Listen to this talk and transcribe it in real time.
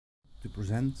to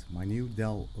present my new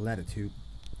Dell Latitude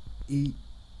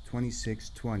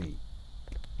E6220.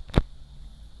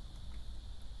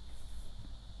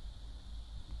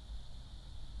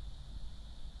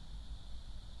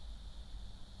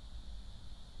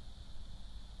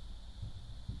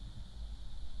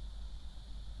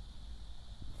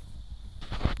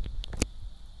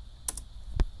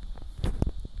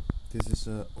 This is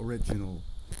an original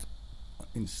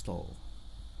install.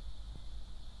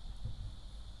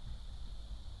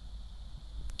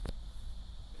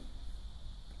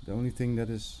 The only thing that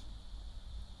is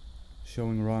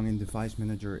showing wrong in Device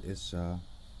Manager is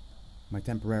my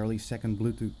temporarily second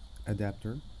Bluetooth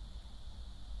adapter.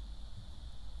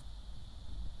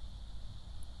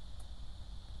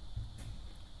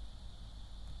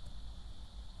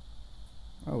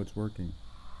 Oh, it's working.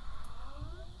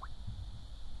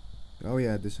 Oh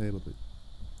yeah, I disabled it.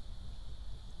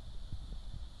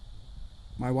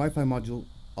 My Wi-Fi module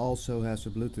also has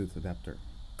a Bluetooth adapter.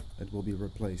 It will be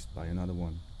replaced by another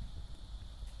one.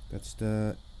 That's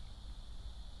the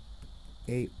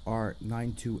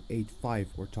AR9285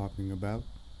 we're talking about.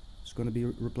 It's going to be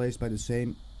replaced by the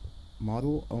same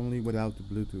model, only without the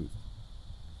Bluetooth.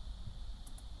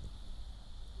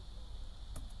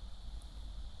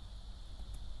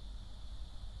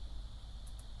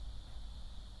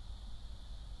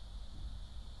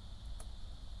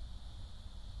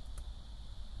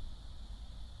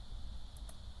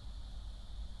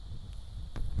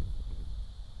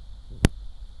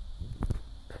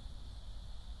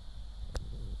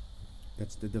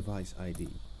 That's the device ID.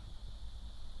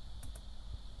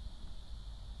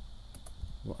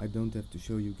 Well, I don't have to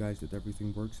show you guys that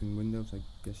everything works in Windows. I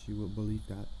guess you will believe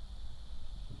that.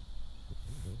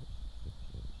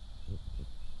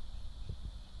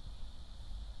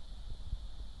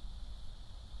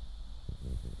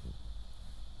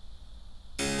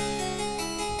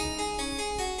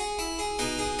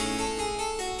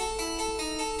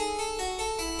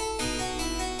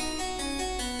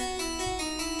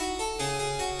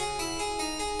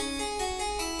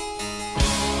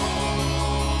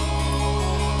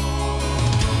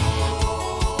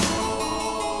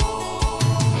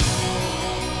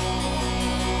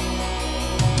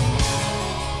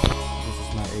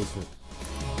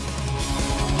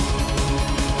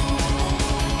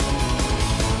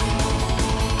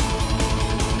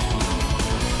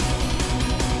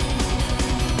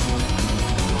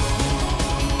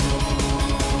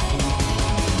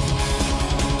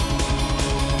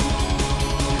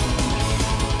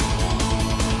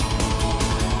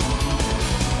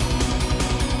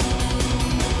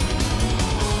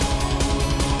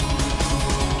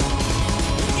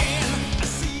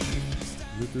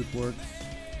 Bluetooth works,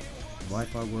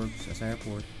 Wi-Fi works as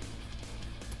airport.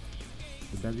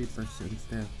 The battery percentage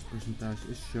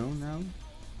is shown now,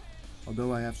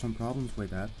 although I have some problems with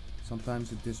that.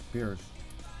 Sometimes it disappears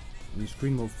and the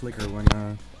screen will flicker when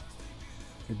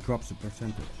it drops the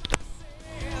percentage.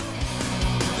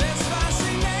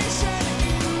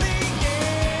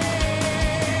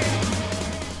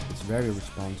 It's very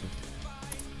responsive.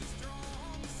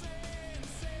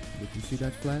 Did you see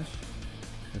that flash?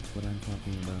 That's what I'm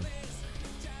talking about.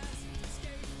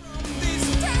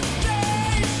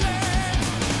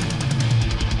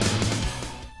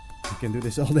 You can do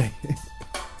this all day.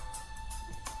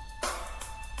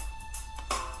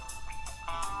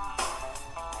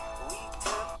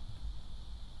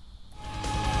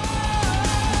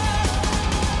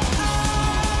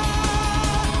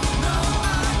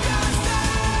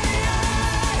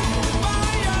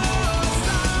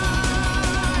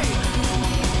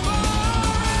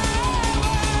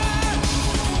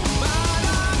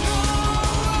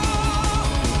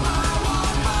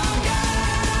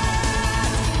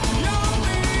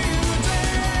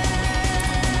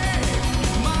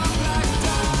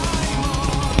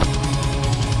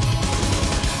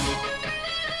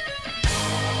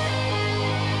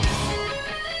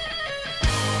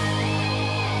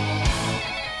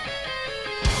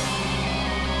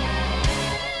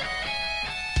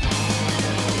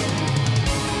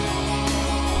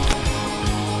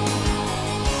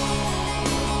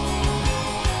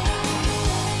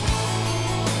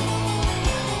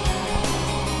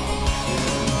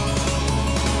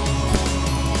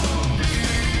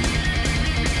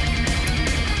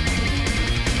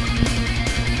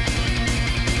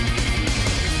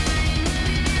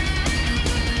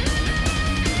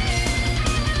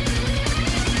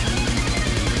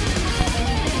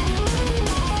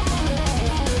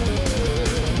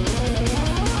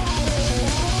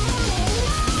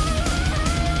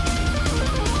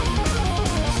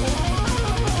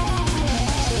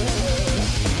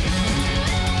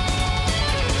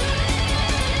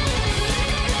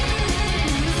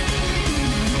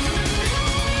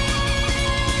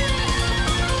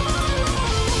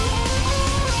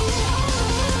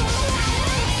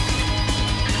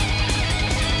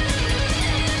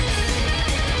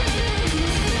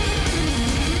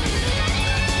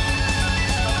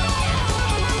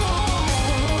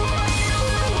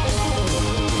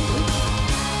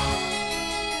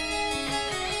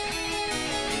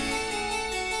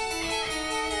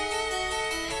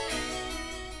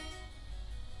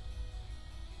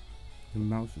 The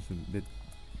mouse is a bit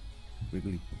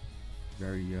wiggly,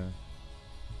 very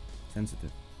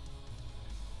sensitive.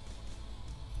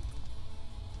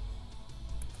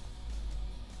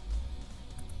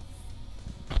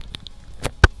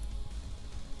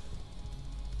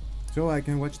 So I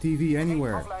can watch TV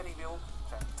anywhere. Afleiding wil,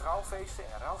 zijn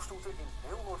trouwfeesten en rouwstoeten in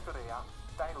heel Noord-Korea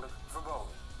tijdelijk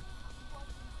verboden.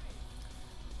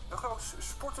 Een groot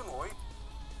sporttoernooi.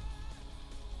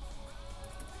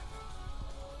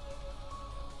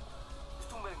 Dus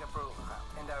toen ben ik naar Pearl gegaan.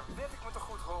 En daar werd ik me toch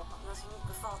goed geholpen. Als hij niet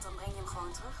bevalt, dan breng je hem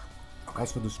gewoon terug.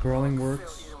 Also the scrolling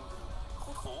works.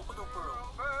 Goed geholpen door Pearl.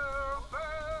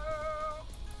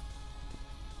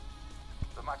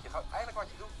 Dan maak je eigenlijk wat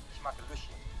je doet, is je maakt een lusje.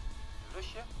 Een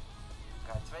lusje, je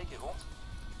draait 2 keer rond.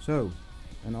 So,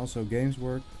 and also games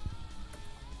work.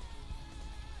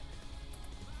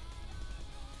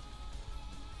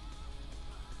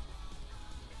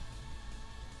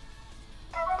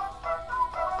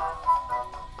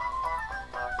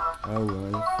 Oh,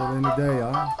 full in the day,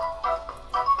 huh?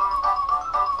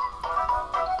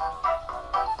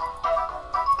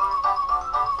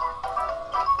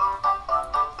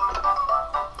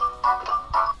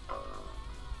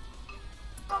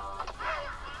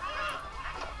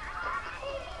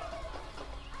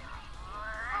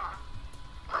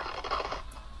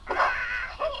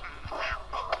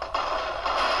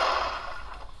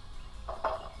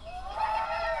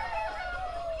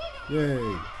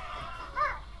 Yay!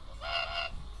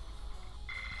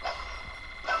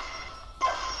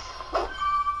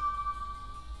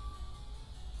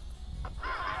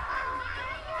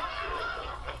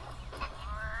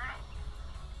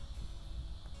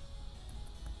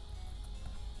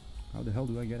 How the hell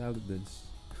do I get out of this?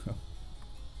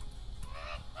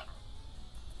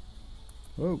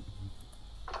 Oh!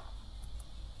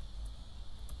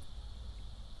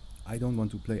 I don't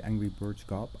want to play Angry Birds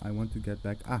Cop. I want to get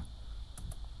back.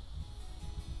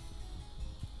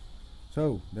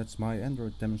 So that's my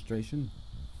Android demonstration,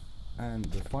 and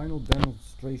the final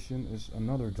demonstration is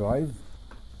another drive.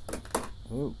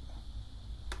 Oh,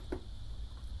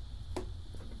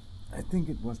 I think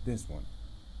it was this one.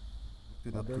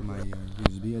 Hooked it up to my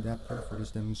USB adapter for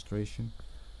this demonstration.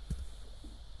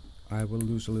 I will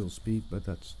lose a little speed, but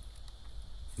that's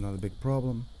not a big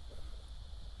problem.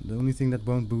 The only thing that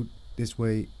won't boot this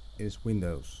way is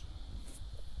Windows.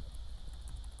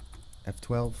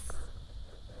 F12.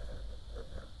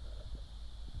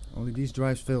 Only these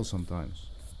drives fail sometimes.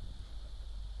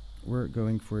 We're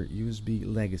going for USB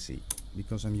Legacy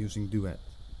because I'm using Duet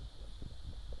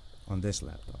on this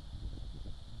laptop.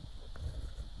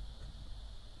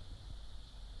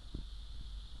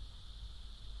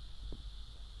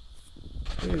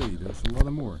 Hey, there's a lot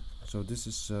of more. So this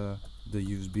is the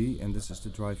USB, and this is the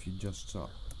drive you just saw.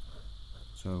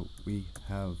 So we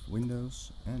have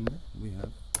Windows and we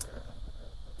have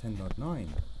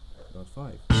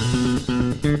 10.9.5.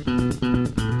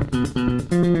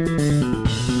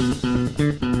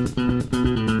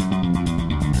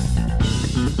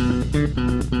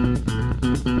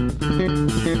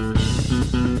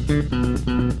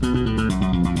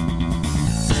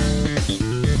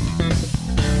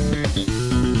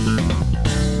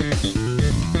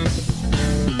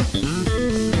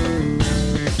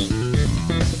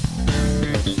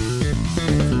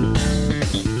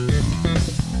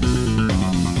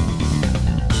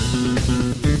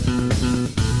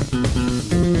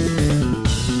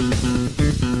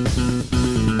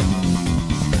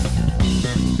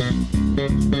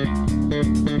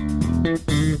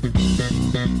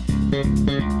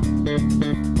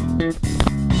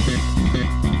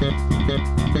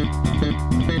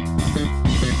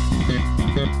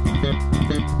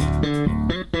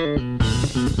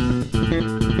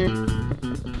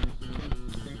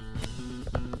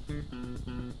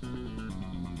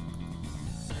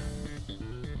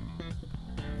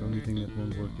 The only thing that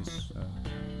won't work is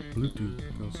Bluetooth,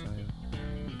 because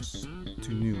it's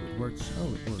too new. It works.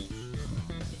 Oh, it works.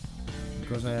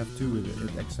 Because I have two,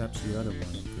 it accepts the other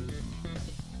one,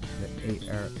 the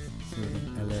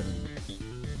AR3011.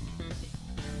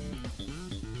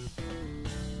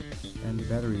 And the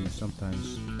battery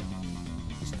sometimes,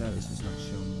 the status is not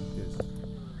shown like this.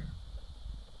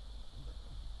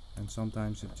 And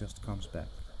sometimes it just comes back.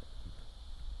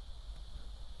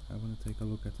 I want to take a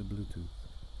look at the Bluetooth.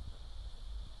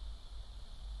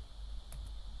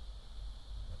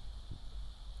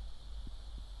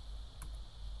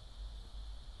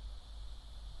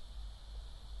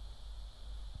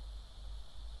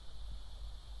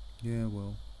 Yeah,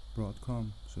 well,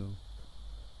 Broadcom, so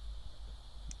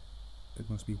it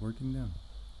must be working now.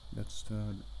 That's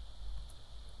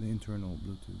the internal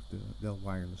Bluetooth, the Dell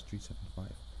Wireless 375.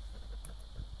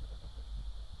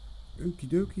 Okie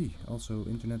dokie. Also,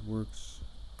 internet works,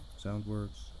 sound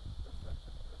works.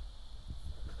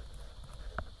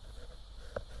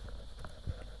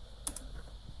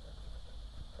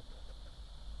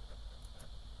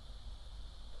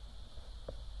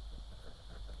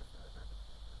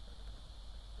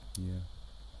 Yeah.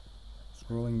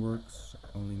 Scrolling works,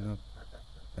 only not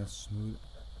as smooth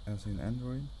as in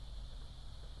Android.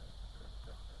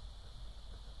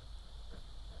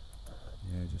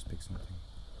 Yeah, just pick something.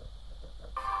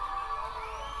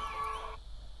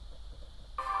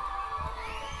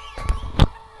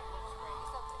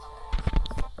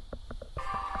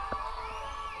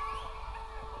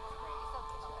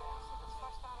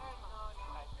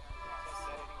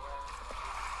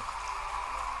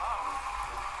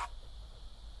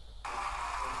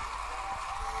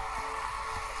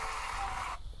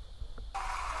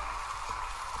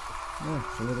 Oh,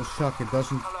 it's a little shock. It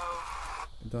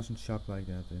doesn't shock like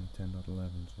that in 10.11.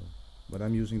 So, but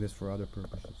I'm using this for other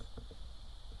purposes.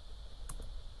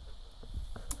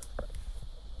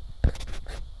 It's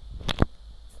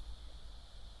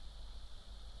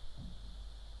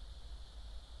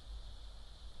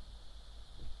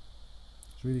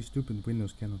really stupid.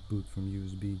 Windows cannot boot from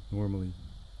USB normally.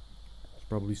 There's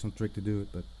probably some trick to do it,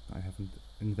 but I haven't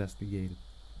investigated.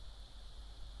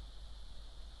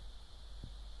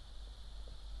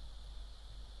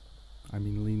 I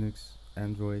mean, Linux,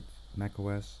 Android,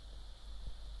 macOS,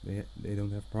 they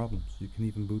don't have problems. You can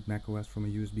even boot macOS from a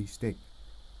USB stick.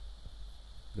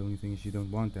 The only thing is you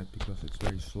don't want that because it's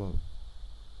very slow.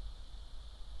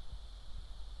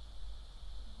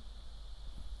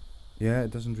 Yeah,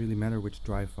 it doesn't really matter which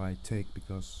drive I take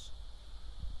because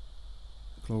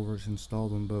Clover is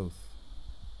installed on both.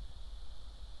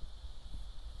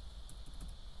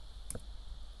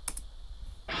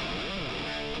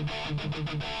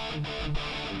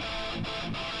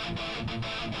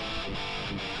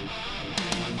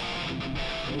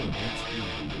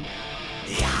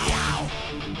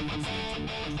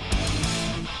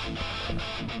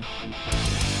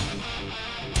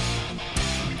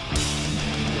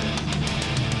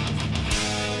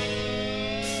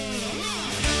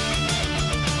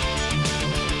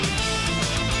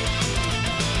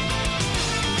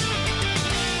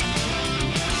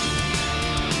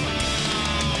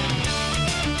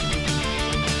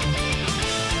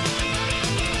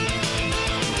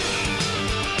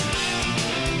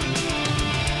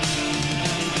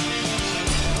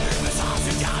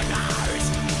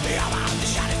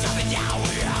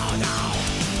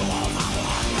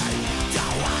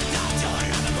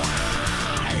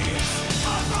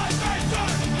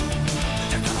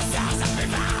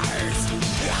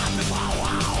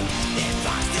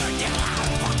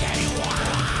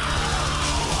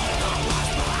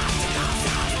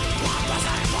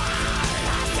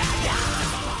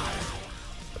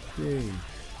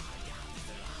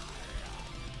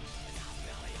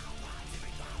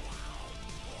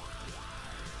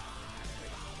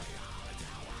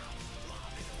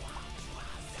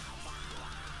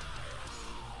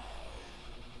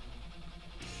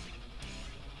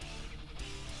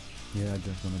 Yeah, I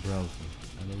just want a browser.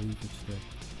 I believe it's that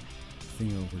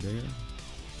thing over there.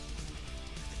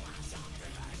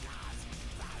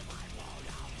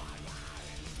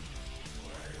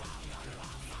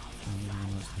 And then I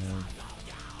must have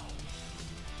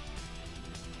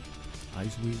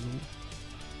Ice Weasel.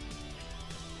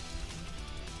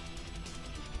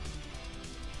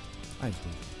 Ice Weasel.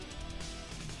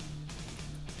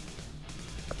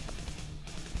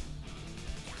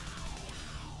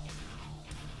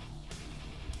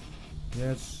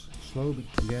 Yeah, it's slow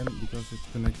again because it's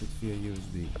connected via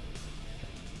USB.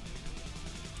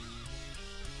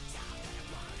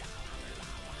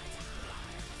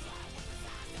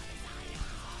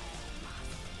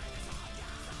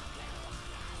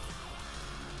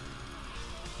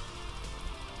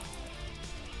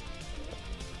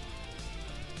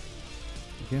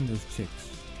 Again, those chicks.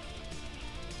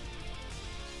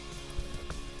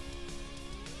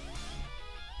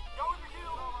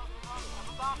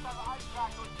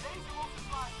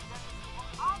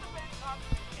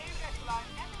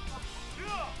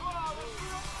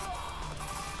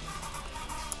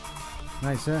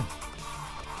 Nice, huh?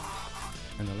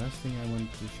 And the last thing I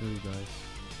want to show you guys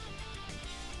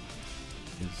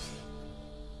is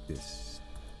this.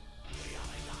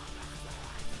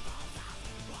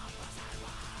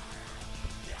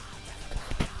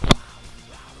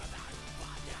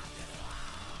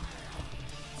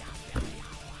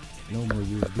 No more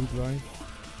USB drive.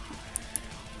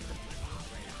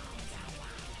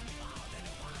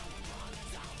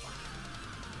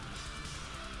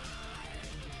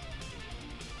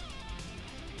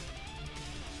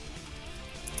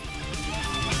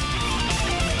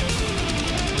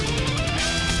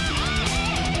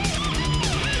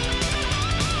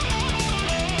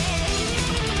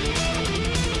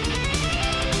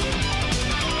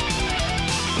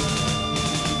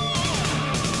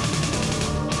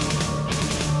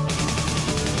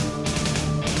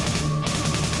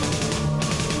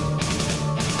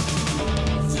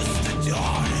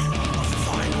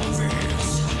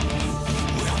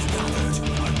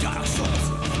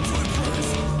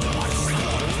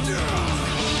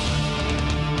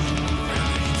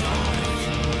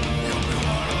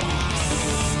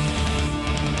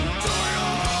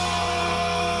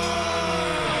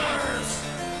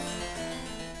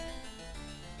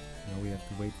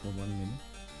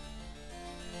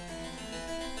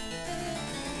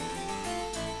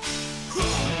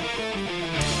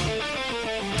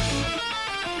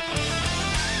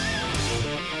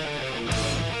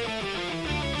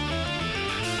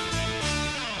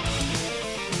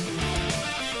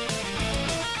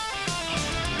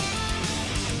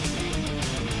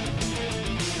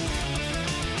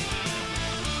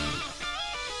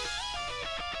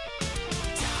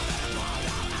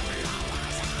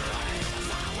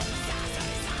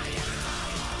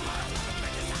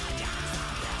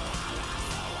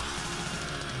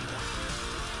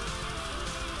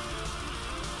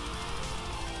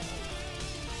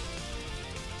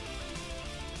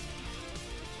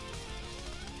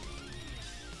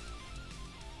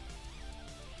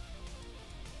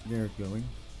 There it going.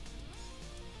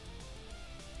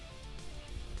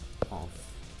 Off.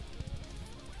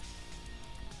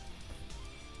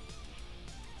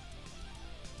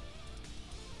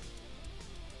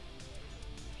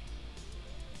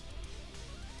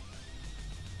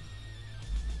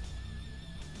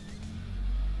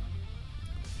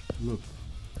 Look,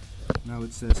 now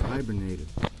it says hibernated.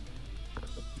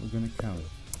 We're gonna count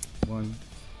it. 1,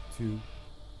 2,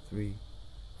 3,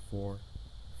 4,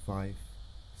 5,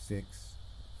 6,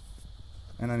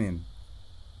 and I'm in.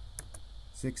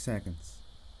 6 seconds.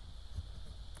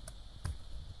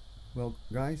 Well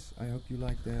guys, I hope you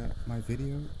liked my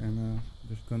video, and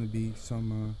there's gonna be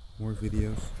some more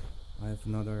videos. I have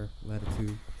another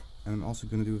Latitude, and I'm also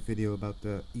gonna do a video about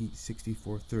the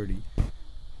E6420,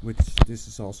 which this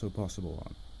is also possible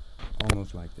on,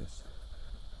 almost like this.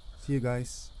 See you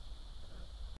guys.